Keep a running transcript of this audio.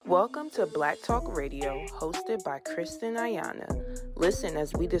Welcome to Black Talk Radio, hosted by Kristen Ayana. Listen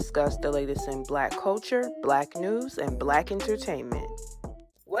as we discuss the latest in Black culture, Black news, and Black entertainment.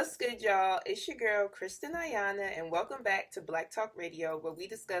 What's good, y'all? It's your girl, Kristen Ayana, and welcome back to Black Talk Radio, where we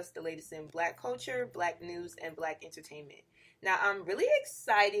discuss the latest in Black culture, Black news, and Black entertainment. Now, I'm really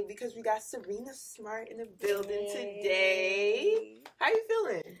excited because we got Serena Smart in the building today. How you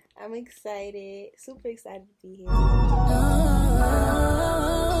feeling? I'm excited. Super excited to be here.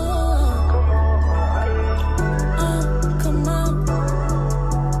 Come on.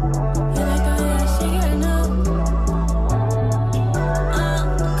 You like the way I shake it right now?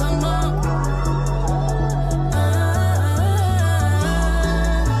 Come on.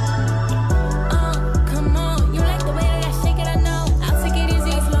 Come on. You like the way that I shake it, I know. I'll take it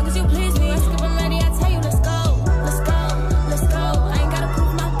easy as long as you please me. Let's get ready, I tell you, let's go. Let's go. Let's go. I ain't gotta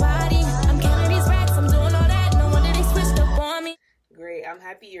prove my body. I'm counting these racks, I'm doing all that. No wonder they switched up on me. Great. I'm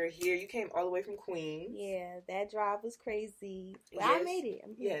happy you're here. You came all the way from Queens. Yeah, that drive was crazy. But Yes. I made it.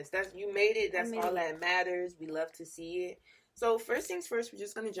 I'm here. Yes, you made it. That's all that matters. We love to see it. So first things first, we're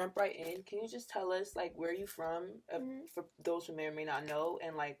just going to jump right in. Can you just tell us, like, where you from, for those who may or may not know,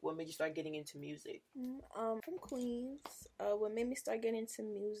 and, like, what made you start getting into music? From Queens. What made me start getting into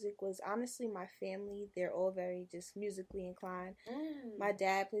music was honestly my family. They're all very just musically inclined. My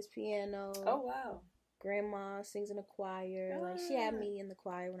dad plays piano. Oh, wow. Grandma sings in a choir. Like, she had me in the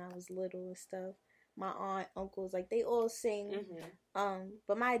choir when I was little and stuff. My aunt, uncles, like, they all sing.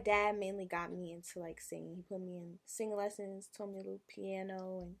 But my dad mainly got me into, like, singing. He put me in singing lessons, taught me a little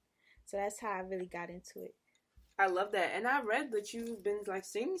piano, and so that's how I really got into it. I love that. And I read that you've been, like,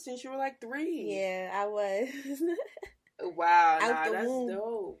 singing since you were, like, 3. Yeah, I was. Wow. That's womb.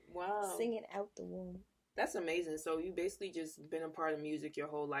 Dope. Wow. Singing out the womb. That's amazing. So you basically just been a part of music your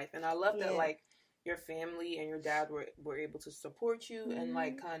whole life. And I love that, like, your family and your dad were able to support you and,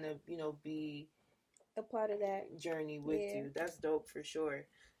 like, kind of, you know, be a part of that journey with you. That's dope for sure.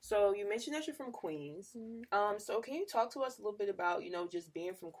 So you mentioned that you're from Queens. So can you talk to us a little bit about, you know, just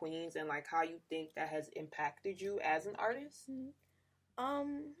being from Queens and, like, how you think that has impacted you as an artist?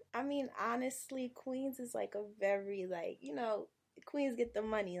 I mean, honestly, Queens is, like, a very, like, you know, Queens get the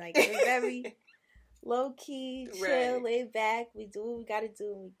money. Like, it's very low-key, chill, laid back. We do what we gotta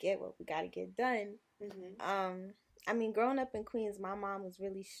do and we get what we gotta get done. I mean, growing up in Queens, my mom was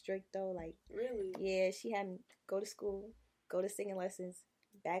really strict, though. Like, really? Yeah, she had me go to school, go to singing lessons,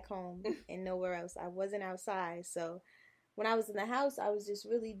 back home, and nowhere else. I wasn't outside, so when I was in the house, I was just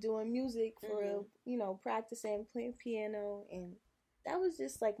really doing music for real, you know, practicing, playing piano, and that was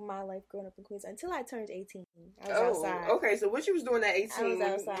just, like, my life growing up in Queens until I turned 18. I was outside. Okay, so what you was doing at 18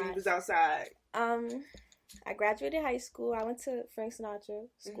 when you was outside? I graduated high school. I went to Frank Sinatra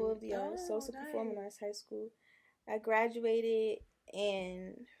School of the Arts, Social Performing Arts High School. I graduated,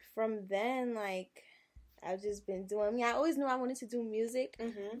 and from then, like, I've just been doing, I mean, I always knew I wanted to do music,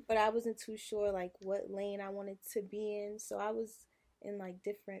 but I wasn't too sure, like, what lane I wanted to be in, so I was in, like,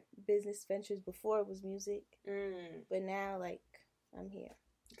 different business ventures before it was music, but now, like, I'm here.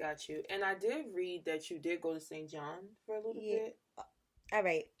 Got you. And I did read that you did go to St. John for a little bit. All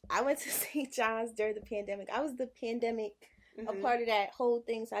right. I went to St. John's during the pandemic. I was the pandemic, a part of that whole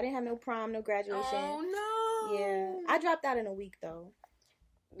thing, so I didn't have no prom, no graduation. Oh, no. Yeah. I dropped out in a week, though.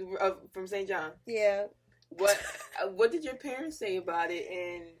 From St. John? Yeah. What did your parents say about it?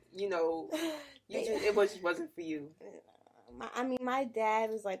 And, you know, it just wasn't for you. My dad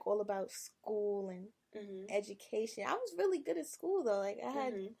was, like, all about school and education. I was really good at school, though. Like, I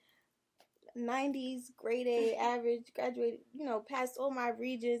had 90s, grade A average, graduated, you know, passed all my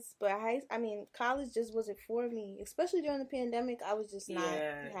regents, but college just wasn't for me, especially during the pandemic. I was just not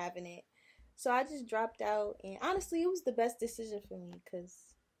having it, so I just dropped out, and honestly, it was the best decision for me,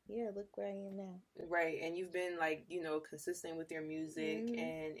 because look where I am now. Right. And you've been, like, you know, consistent with your music,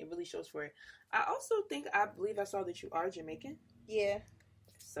 and it really shows for it. I also believe I saw that you are Jamaican. Yeah.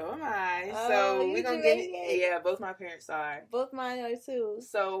 So am I. Oh, so we're gonna get both my parents are. Both mine are too.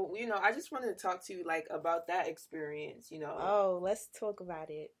 So, you know, I just wanted to talk to you, like, about that experience, you know. Oh, let's talk about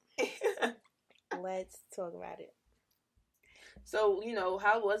it. Let's talk about it. So, you know,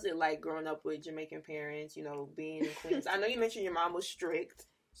 how was it, like, growing up with Jamaican parents, you know, being in Queens? I know you mentioned your mom was strict.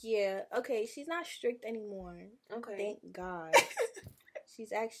 Yeah, okay, she's not strict anymore. Okay. Thank God.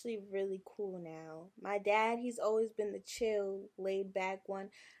 She's actually really cool now. My dad, he's always been the chill, laid back one.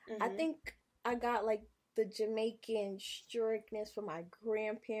 I think I got, like, the Jamaican strictness from my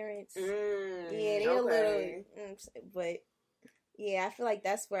grandparents. They're a little, but yeah, I feel like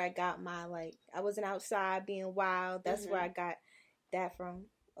that's where I got my, like, I wasn't outside being wild. That's where I got that from.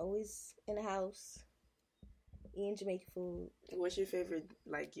 Always in the house, eating Jamaican food. What's your favorite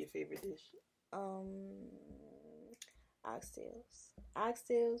dish?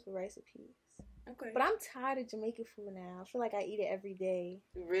 Oxtails with rice and peas. Okay. But I'm tired of Jamaican food now. I feel like I eat it every day.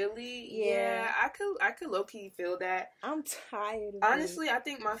 Really? Yeah. I could low key feel that. I'm tired of Honestly, I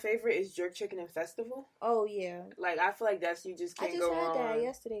think my favorite is jerk chicken and festival. Oh yeah. Like I feel like you just can't go wrong. I just had that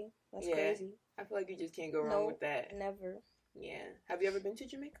yesterday. That's crazy. I feel like you just can't go wrong with that. Never. Yeah. Have you ever been to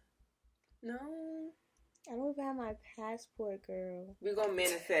Jamaica? No. I don't even have my passport, girl. We're gonna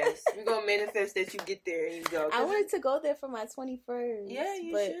manifest. We're gonna manifest that you get there and you go. I wanted to go there for my 21st. Yeah,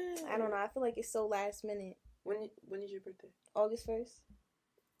 you should. I don't know. I feel like it's so last minute. When is your birthday? August 1st.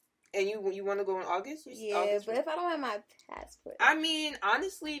 And you want to go in August? August but 1st? If I don't have my passport. I mean,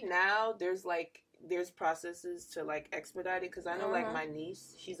 honestly, now there's processes to like expedite it because I know like my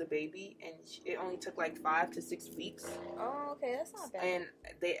niece, she's a baby and it only took like 5 to 6 weeks. Oh, okay, that's not bad. And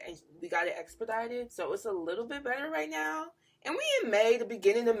we got it expedited, so it's a little bit better right now. And we in May, the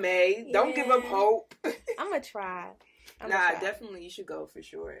beginning of May. Yeah. Don't give up hope. I'm gonna try. Definitely you should go for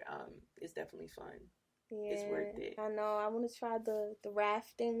sure. It's definitely fun. Yeah, it's worth it. I know. I want to try the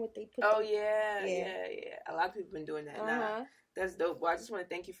rafting. What they put. Yeah. A lot of people been doing that. Nah, that's dope. Well, I just want to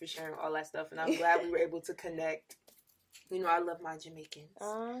thank you for sharing all that stuff, and I'm glad we were able to connect. You know, I love my Jamaicans.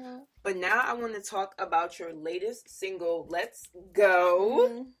 But now I want to talk about your latest single, Let's Go.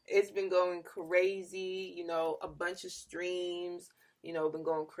 Mm-hmm. It's been going crazy. You know, a bunch of streams. You know, been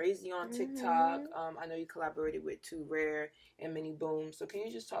going crazy on TikTok. I know you collaborated with Too Rare and Mini Boom. So can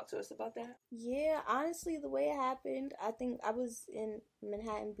you just talk to us about that? Yeah, honestly, the way it happened, I think I was in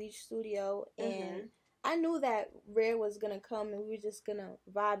Manhattan Beach Studio and I knew that Rare was going to come and we were just going to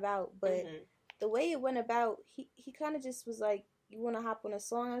vibe out. But the way it went about, he kind of just was like, you want to hop on a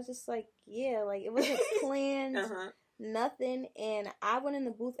song? I was just like, yeah, like it wasn't planned. Nothing, and I went in the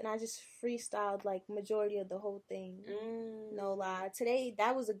booth and I just freestyled like majority of the whole thing. No lie. Today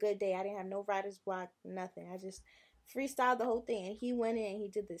that was a good day. I didn't have no writer's block, nothing. I just freestyled the whole thing, and he went in and he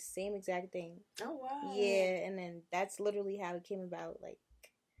did the same exact thing. Oh wow. Yeah, and then that's literally how it came about, like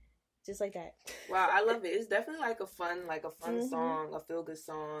just like that. Wow, I love it. It's definitely like a fun song, a feel good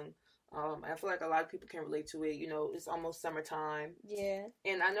song. I feel like a lot of people can relate to it. You know, it's almost summertime. Yeah.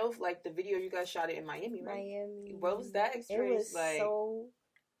 And I know, like, the video you guys shot it in Miami, right? Miami. What was that experience like? It was so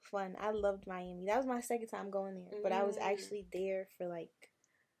fun. I loved Miami. That was my second time going there. But I was actually there for, like,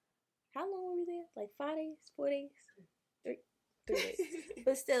 how long were we there? Like 5 days? 4 days? 3 days.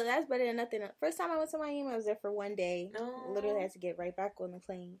 But still, that's better than nothing. First time I went to Miami, I was there for 1 day. Literally had to get right back on the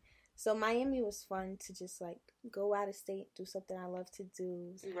plane. So Miami was fun to just like go out of state, do something I love to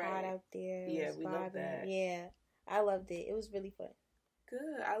do. It was hot out there. Yeah, we love that. Yeah, I loved it. It was really fun.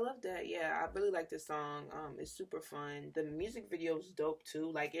 Good, I love that. Yeah, I really like this song. It's super fun. The music video is dope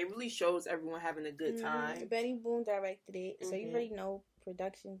too. Like it really shows everyone having a good time. Benny Boone directed it, so you already know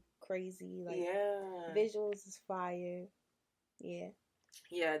production crazy. Like visuals is fire. Yeah.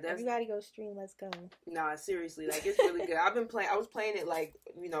 Yeah, everybody go stream. Let's go. Nah, seriously, like it's really good. I was playing it like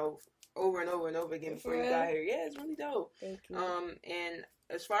over and over and over again before you got here. Yeah, it's really dope. Thank you. And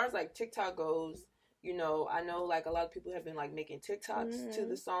as far as like TikTok goes, you know, I know like a lot of people have been like making TikToks to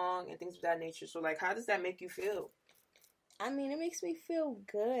the song and things of that nature. So like, how does that make you feel? I mean, it makes me feel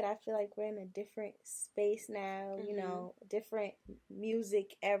good. I feel like we're in a different space now. You know, different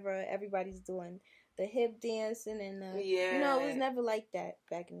music era. Everybody's doing the hip dancing and you know, it was never like that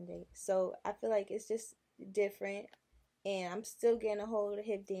back in the day. So I feel like it's just different, and I'm still getting a hold of the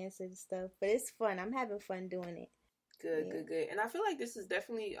hip dancing and stuff, but it's fun. I'm having fun doing it. Good. And I feel like this is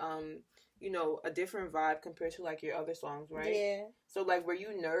definitely you know, a different vibe compared to like your other songs, right? Yeah. So like, were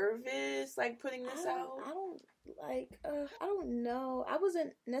you nervous like putting this out? I don't know. I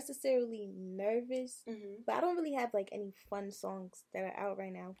wasn't necessarily nervous, but I don't really have like any fun songs that are out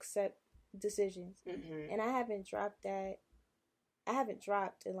right now except Decisions. And I haven't dropped in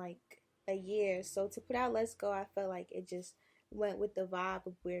like a year. So to put out Let's Go, I felt like it just went with the vibe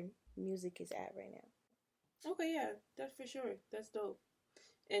of where music is at right now. Okay, yeah, that's for sure. That's dope.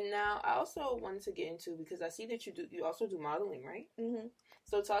 And now I also wanted to get into, because I see that you also do modeling, right?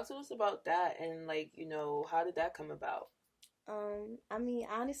 So talk to us about that, and like, you know, how did that come about? I mean,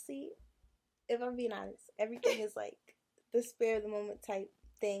 honestly, if I'm being honest, everything is like the spur of the moment type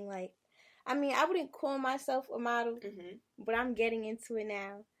thing. Like, I mean, I wouldn't call myself a model, but I'm getting into it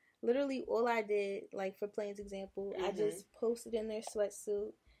now. Literally, all I did, like for Plain's example, I just posted in their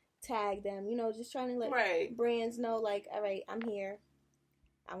sweatsuit, tagged them, you know, just trying to let brands know, like, all right, I'm here.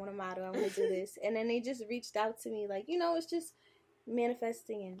 I want to model. I want to do this. And then they just reached out to me, like, you know, it's just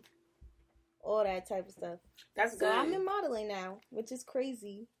manifesting and all that type of stuff. That's good. So I'm in modeling now, which is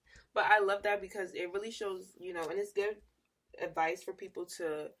crazy. But I love that because it really shows, you know, and it's good advice for people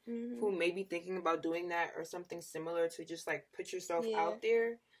to who may be thinking about doing that or something similar, to just like put yourself out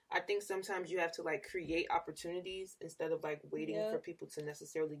there. I think sometimes you have to like create opportunities instead of like waiting for people to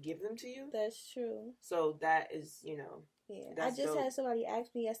necessarily give them to you. That's true. So that is, you know, I just had somebody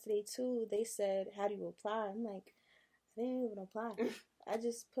ask me yesterday too. They said, "How do you apply?" I'm like, I didn't even apply. I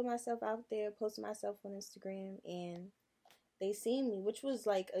just put myself out there, posted myself on Instagram, and they seen me, which was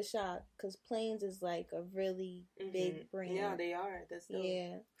like a shock because Plains is like a really big brand. Yeah, they are. That's dope.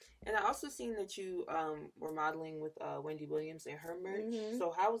 Yeah. And I also seen that you were modeling with Wendy Williams and her merch.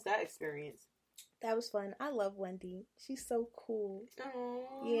 So how was that experience? That was fun. I love Wendy. She's so cool. Aww.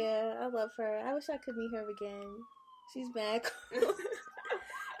 Yeah, I love her. I wish I could meet her again. She's mad cool.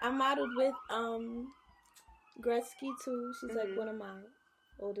 I modeled with Gretzky too. She's like one of my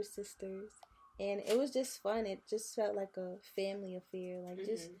older sisters. And it was just fun. It just felt like a family affair. Like,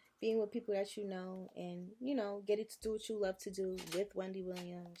 just being with people that you know and, you know, getting to do what you love to do with Wendy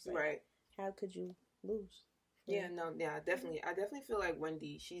Williams. Like, right. How could you lose? Yeah, definitely. I definitely feel like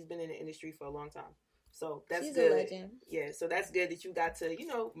Wendy, she's been in the industry for a long time. So that's she's good. A legend. Yeah, so that's good that you got to, you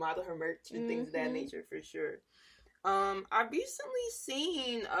know, model her merch and things of that nature for sure. I recently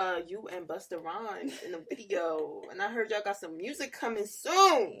seen you and Busta Rhymes in a video, and I heard y'all got some music coming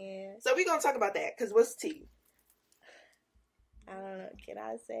soon. Yeah. So we gonna talk about that, cause what's tea? I don't know. Can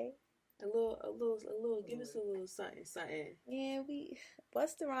I say a little? Give us a little something. Yeah,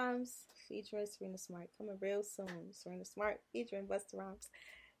 Busta Rhymes featuring Serena Smart coming real soon. Serena Smart featuring Busta Rhymes.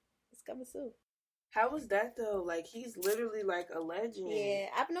 It's coming soon. How was that though? Like, he's literally like a legend. Yeah,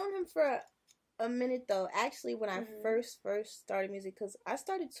 I've known him for a minute though. Actually, when I first started music, because I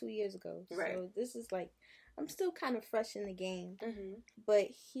started 2 years ago, right. So this is like, I'm still kind of fresh in the game. But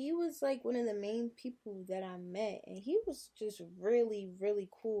he was like one of the main people that I met, and he was just really, really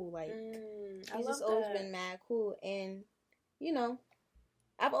cool. Like, he's just always been mad cool, and you know,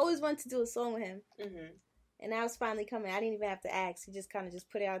 I've always wanted to do a song with him. And now it's finally coming. I didn't even have to ask. He just kind of just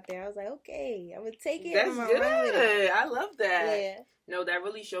put it out there. I was like, okay, I'm going to take it. That's good. I love that. Yeah. No, that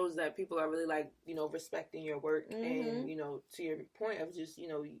really shows that people are really, like, you know, respecting your work. And, you know, to your point of just, you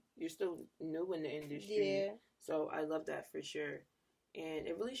know, you're still new in the industry. Yeah. So I love that for sure. And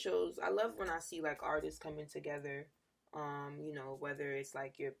it really shows. I love when I see, like, artists coming together. You know, whether it's,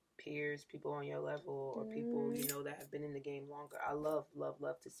 like, your peers, people on your level, or people, you know, that have been in the game longer. I love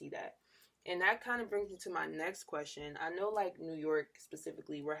to see that. And that kind of brings me to my next question. I know, like, New York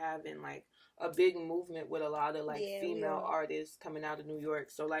specifically, we're having, like, a big movement with a lot of, like, female artists coming out of New York.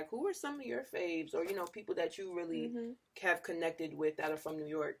 So, like, who are some of your faves or, you know, people that you really have connected with that are from New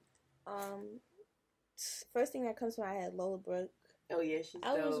York? First thing that comes to my head, Lola Brooke. Oh, yeah, she's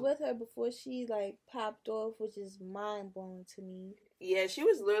I dope. was with her before she, like, popped off, which is mind-blowing to me. Yeah, she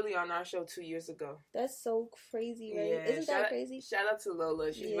was literally on our show 2 years ago. That's so crazy, right? Yeah, Isn't that crazy? Shout out to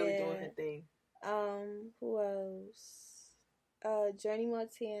Lola. She's really doing her thing. Who else? Journey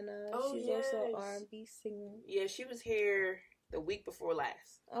Montana. Oh, she's also an R&B singer. Yeah, she was here the week before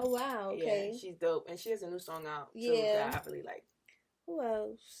last. Oh, wow. Okay. Yeah, she's dope. And she has a new song out, too, that I really like. Who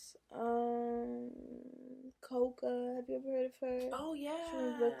else? Coca. Have you ever heard of her? Oh, yeah. She's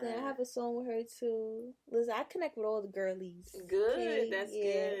from Brooklyn. I have a song with her, too. Listen, I connect with all the girlies. Good. Okay? That's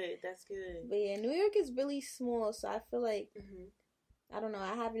good. That's good. But, yeah, New York is really small, so I feel like, I don't know,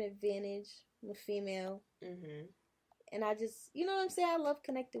 I have an advantage. I'm a female. And I just, you know what I'm saying? I love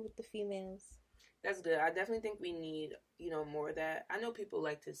connecting with the females. That's good. I definitely think we need, you know, more of that. I know people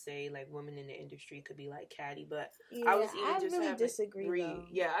like to say, like, women in the industry could be, like, catty, but I really disagree, though.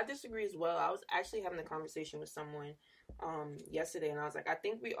 Yeah, I disagree as well. I was actually having a conversation with someone yesterday, and I was like, I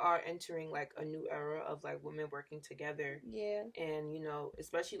think we are entering, like, a new era of, like, women working together. Yeah. And, you know,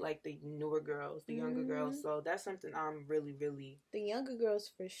 especially, like, the newer girls, the younger girls. So that's something I'm really, really... The younger girls,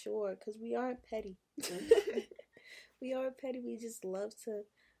 for sure, because we aren't petty. We are petty. We just love to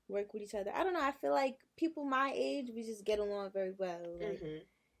work with each other. I don't know. I feel like people my age, we just get along very well. Like,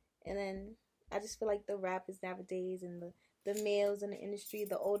 and then I just feel like the rappers nowadays and the males in the industry,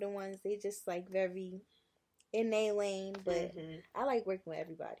 the older ones, they just like very in their lane. But I like working with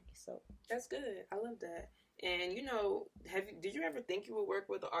everybody. So that's good. I love that. And you know, did you ever think you would work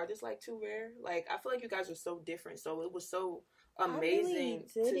with an artist like Too Rare? Like, I feel like you guys are so different. So it was so amazing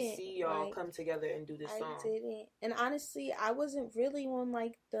to see y'all come together and do this song. I didn't. And honestly, I wasn't really on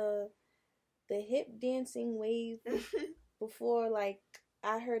like the hip dancing wave before like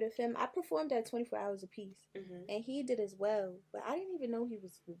I heard of him. I performed at 24 Hours Apiece, and he did as well. But I didn't even know he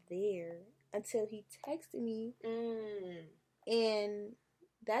was there until he texted me, and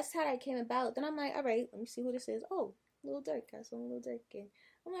that's how that came about. Then I'm like, all right, let me see who this is. Oh, Lil Durk. I saw Lil Durk, and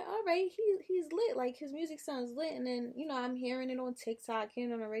I'm like, all right, he's lit. Like, his music sounds lit. And then, you know, I'm hearing it on TikTok,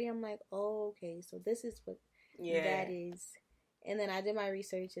 hearing it on the radio. I'm like, oh, okay, so this is what that is. And then I did my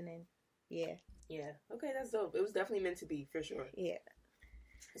research, and then, yeah. Yeah. Okay, that's dope. It was definitely meant to be, for sure. Yeah.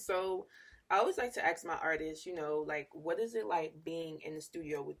 So, I always like to ask my artists, you know, like, what is it like being in the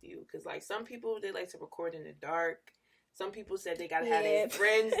studio with you? Because, like, some people, they like to record in the dark. Some people said they gotta have their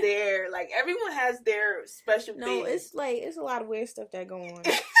friends there. Like, everyone has their special thing. No, it's a lot of weird stuff that go on.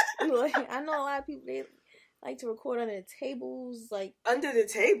 Like, I know a lot of people, they like to record under the tables. Like, under the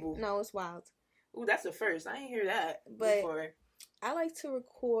table? No, it's wild. Ooh, that's the first. I ain't hear that before. I like to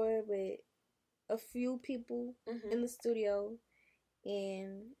record with a few people in the studio.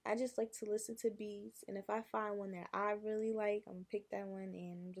 And I just like to listen to beats. And if I find one that I really like, I'm going to pick that one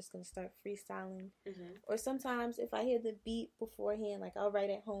and I'm just going to start freestyling. Or sometimes if I hear the beat beforehand, like I'll write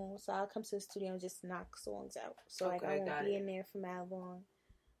at home. So I'll come to the studio and just knock songs out. So like I won't be in there for mad long.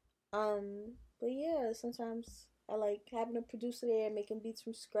 But yeah, sometimes I like having a producer there making beats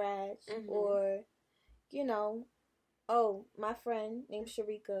from scratch. Or, you know, my friend named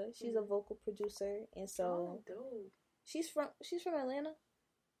Sharika, she's a vocal producer. And so... dope. She's from Atlanta.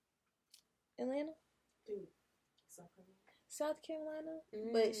 Dude, South Carolina.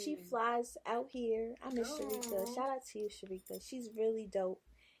 But she flies out here. I miss Sharika. Shout out to you, Sharika. She's really dope.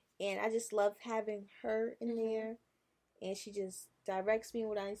 And I just love having her in there. And she just directs me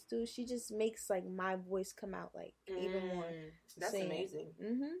what I need to do. She just makes like my voice come out like even more. That's amazing.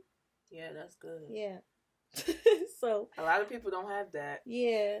 Yeah, that's good. Yeah. So a lot of people don't have that.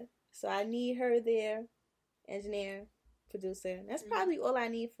 Yeah. So I need her there. Engineer, producer. That's probably all I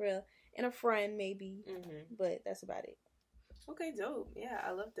need for and a friend maybe. But that's about it. Okay, dope. Yeah,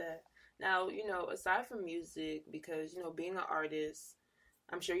 I love that. Now, you know, aside from music, because, you know, being an artist,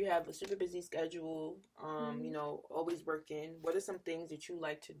 I'm sure you have a super busy schedule, you know, always working. What are some things that you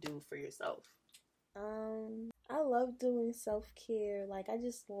like to do for yourself? I love doing self-care. Like, I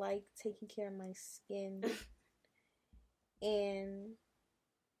just like taking care of my skin. And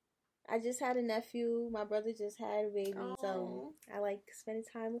I just had a nephew. My brother just had a baby. So I like spending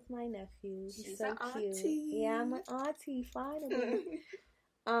time with my nephew. He's so cute. Auntie. Yeah, I'm an auntie, finally.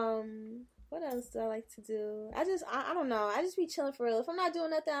 What else do I like to do? I don't know. I just be chilling for real. If I'm not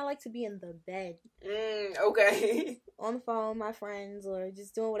doing nothing, I like to be in the bed. Okay. On the phone with my friends or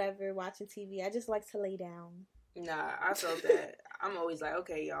just doing whatever, watching TV. I just like to lay down. Nah, I felt that. I'm always like,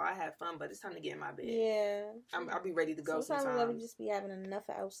 okay, y'all, I had fun, but it's time to get in my bed. Yeah. I'll be ready to go sometimes. I love to just be having enough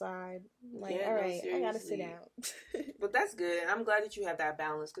outside. Like, all right, I gotta sit down. But that's good. I'm glad that you have that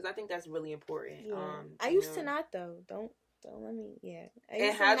balance because I think that's really important. Yeah. I used to not, though. Don't let me, yeah. I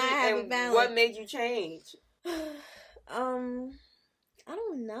used to not have a balance. What made you change? I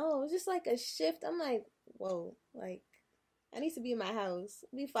don't know. It's just like a shift. I'm like, whoa, like, I need to be in my house.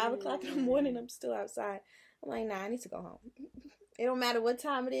 It'll be 5 o'clock in the morning. I'm still outside. I'm like, nah, I need to go home. It don't matter what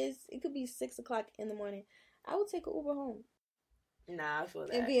time it is. It could be 6 o'clock in the morning. I will take an Uber home. Nah, I feel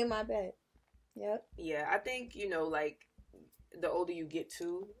that. And be in my bed. Yep. Yeah, I think, you know, like, the older you get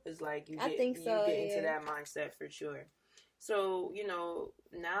to, is like, you get into that mindset for sure. So, you know,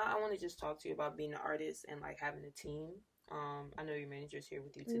 now I want to just talk to you about being an artist and, like, having a team. I know your manager's here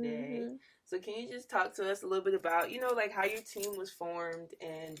with you today. So can you just talk to us a little bit about, you know, like, how your team was formed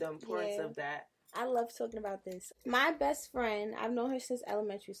and the importance of that? I love talking about this. My best friend, I've known her since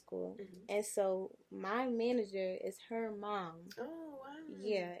elementary school. And so my manager is her mom. Oh, wow.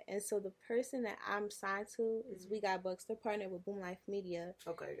 Yeah. And so the person that I'm signed to is We Got Bucks. They're partnered with Boom Life Media.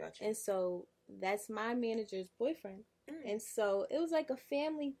 Okay, gotcha. And so that's my manager's boyfriend. And so it was like a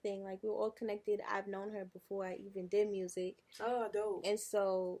family thing. Like, we were all connected. I've known her before I even did music. Oh, dope. And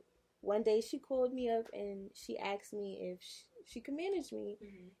so one day she called me up and she asked me if she could manage me.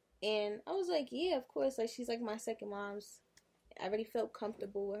 And I was like, yeah, of course. Like, she's like my second mom's. I already felt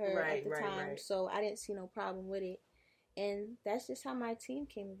comfortable with her at the time. So I didn't see no problem with it. And that's just how my team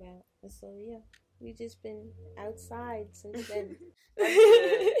came about. And so, yeah, we just been outside since then. That's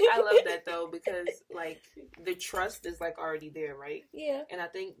good. I love that, though, because, like, the trust is, like, already there, right? Yeah. And I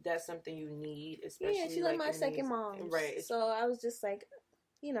think that's something you need, especially, yeah, she's like my second mom. Right. So I was just like,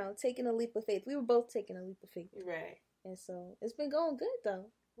 you know, taking a leap of faith. We were both taking a leap of faith. Right. And so it's been going good, though.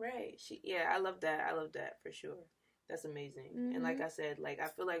 Right. I love that. I love that for sure. That's amazing. And like I said, like, I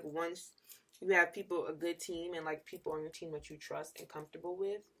feel like once you have a good team and, like, people on your team that you trust and comfortable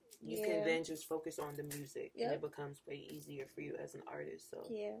with, you can then just focus on the music. And it becomes way easier for you as an artist. So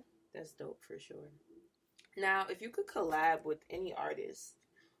that's dope for sure. Now, if you could collab with any artist,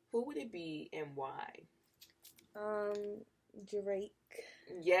 who would it be and why? Drake.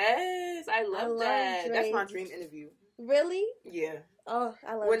 Yes, I love that. Drake. That's my dream interview. Really? Yeah. Oh,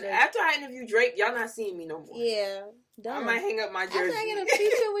 I love Drake. After I interview Drake, y'all not seeing me no more. Yeah, done. I might hang up my jersey. After I get a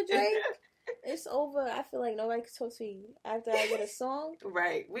feature with Drake, it's over. I feel like nobody can talk to you. After I get a song.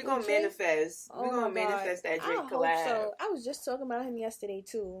 Right. We're going to manifest. Oh, we're going to manifest that Drake collab. Hope so. I was just talking about him yesterday,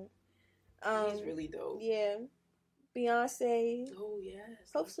 too. He's really dope. Yeah. Beyonce. Oh, yes.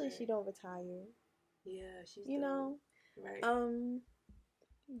 Hopefully she don't retire. Yeah, she's you dope. know? Right.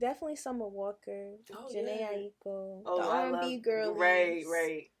 Definitely Summer Walker. Janae Aiko. Oh, the R&B girlies.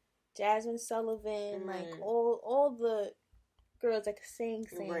 Right. Jasmine Sullivan. Like, all the girls that can sing.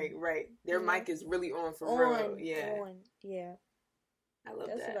 Right. Their mic is really on for real. Yeah. Yeah. I love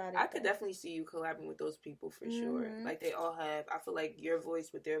that. I could definitely see you collabing with those people for sure. Like they all have. I feel like your voice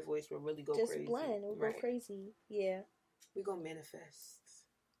with their voice will really go crazy. Just blend. We'll go crazy. Yeah. We're going to manifest.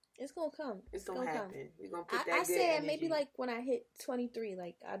 It's going to come. It's going to happen. We're going to put that good energy. I said maybe like when I hit 23,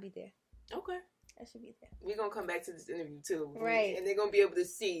 like I'll be there. Okay. I should be there. We're going to come back to this interview too. Right. And they're going to be able to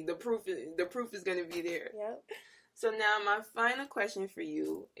see the proof is going to be there. Yep. So now my final question for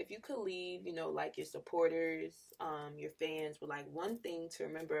you, if you could leave, like your supporters, your fans with like one thing to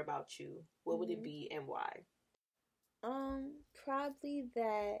remember about you, what would it be and why? Probably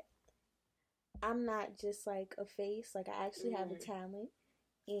that I'm not just like a face, like I actually have a talent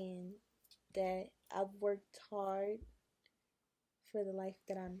and that I've worked hard for the life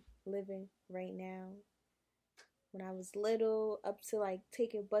that I'm living right now. When I was little, up to like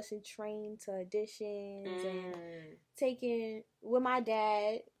taking bus and train to auditions and taking with my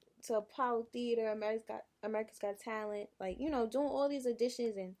dad to Apollo Theater, America's Got Talent, like, doing all these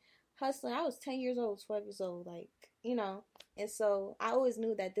auditions and hustling. I was 10 years old, 12 years old, like, and so I always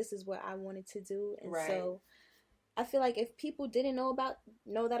knew that this is what I wanted to do. And so I feel like if people didn't know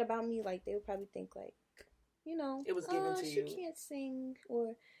that about me, like they would probably think like, it was given to you. She can't sing,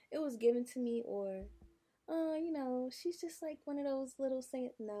 or it was given to me, or she's just like one of those little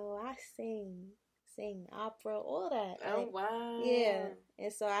singers. No, I sing opera, all that. Oh, wow. Yeah.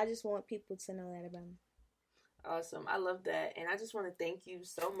 And so I just want people to know that about me. Awesome. I love that. And I just want to thank you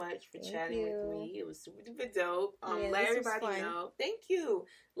so much for chatting with me. It was super duper dope. Let everybody know. Thank you.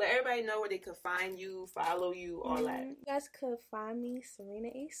 Let everybody know where they could find you, follow you, all that. You guys could find me, Serena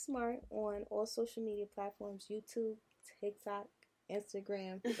A. Smart, on all social media platforms, YouTube, TikTok,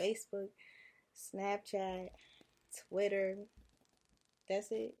 Instagram, Facebook, Snapchat, Twitter.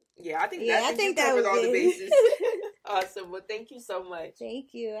 That's it. Yeah, I think that covered all the bases. Awesome. Well, thank you so much.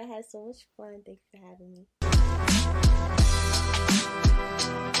 Thank you. I had so much fun. Thank you for having me.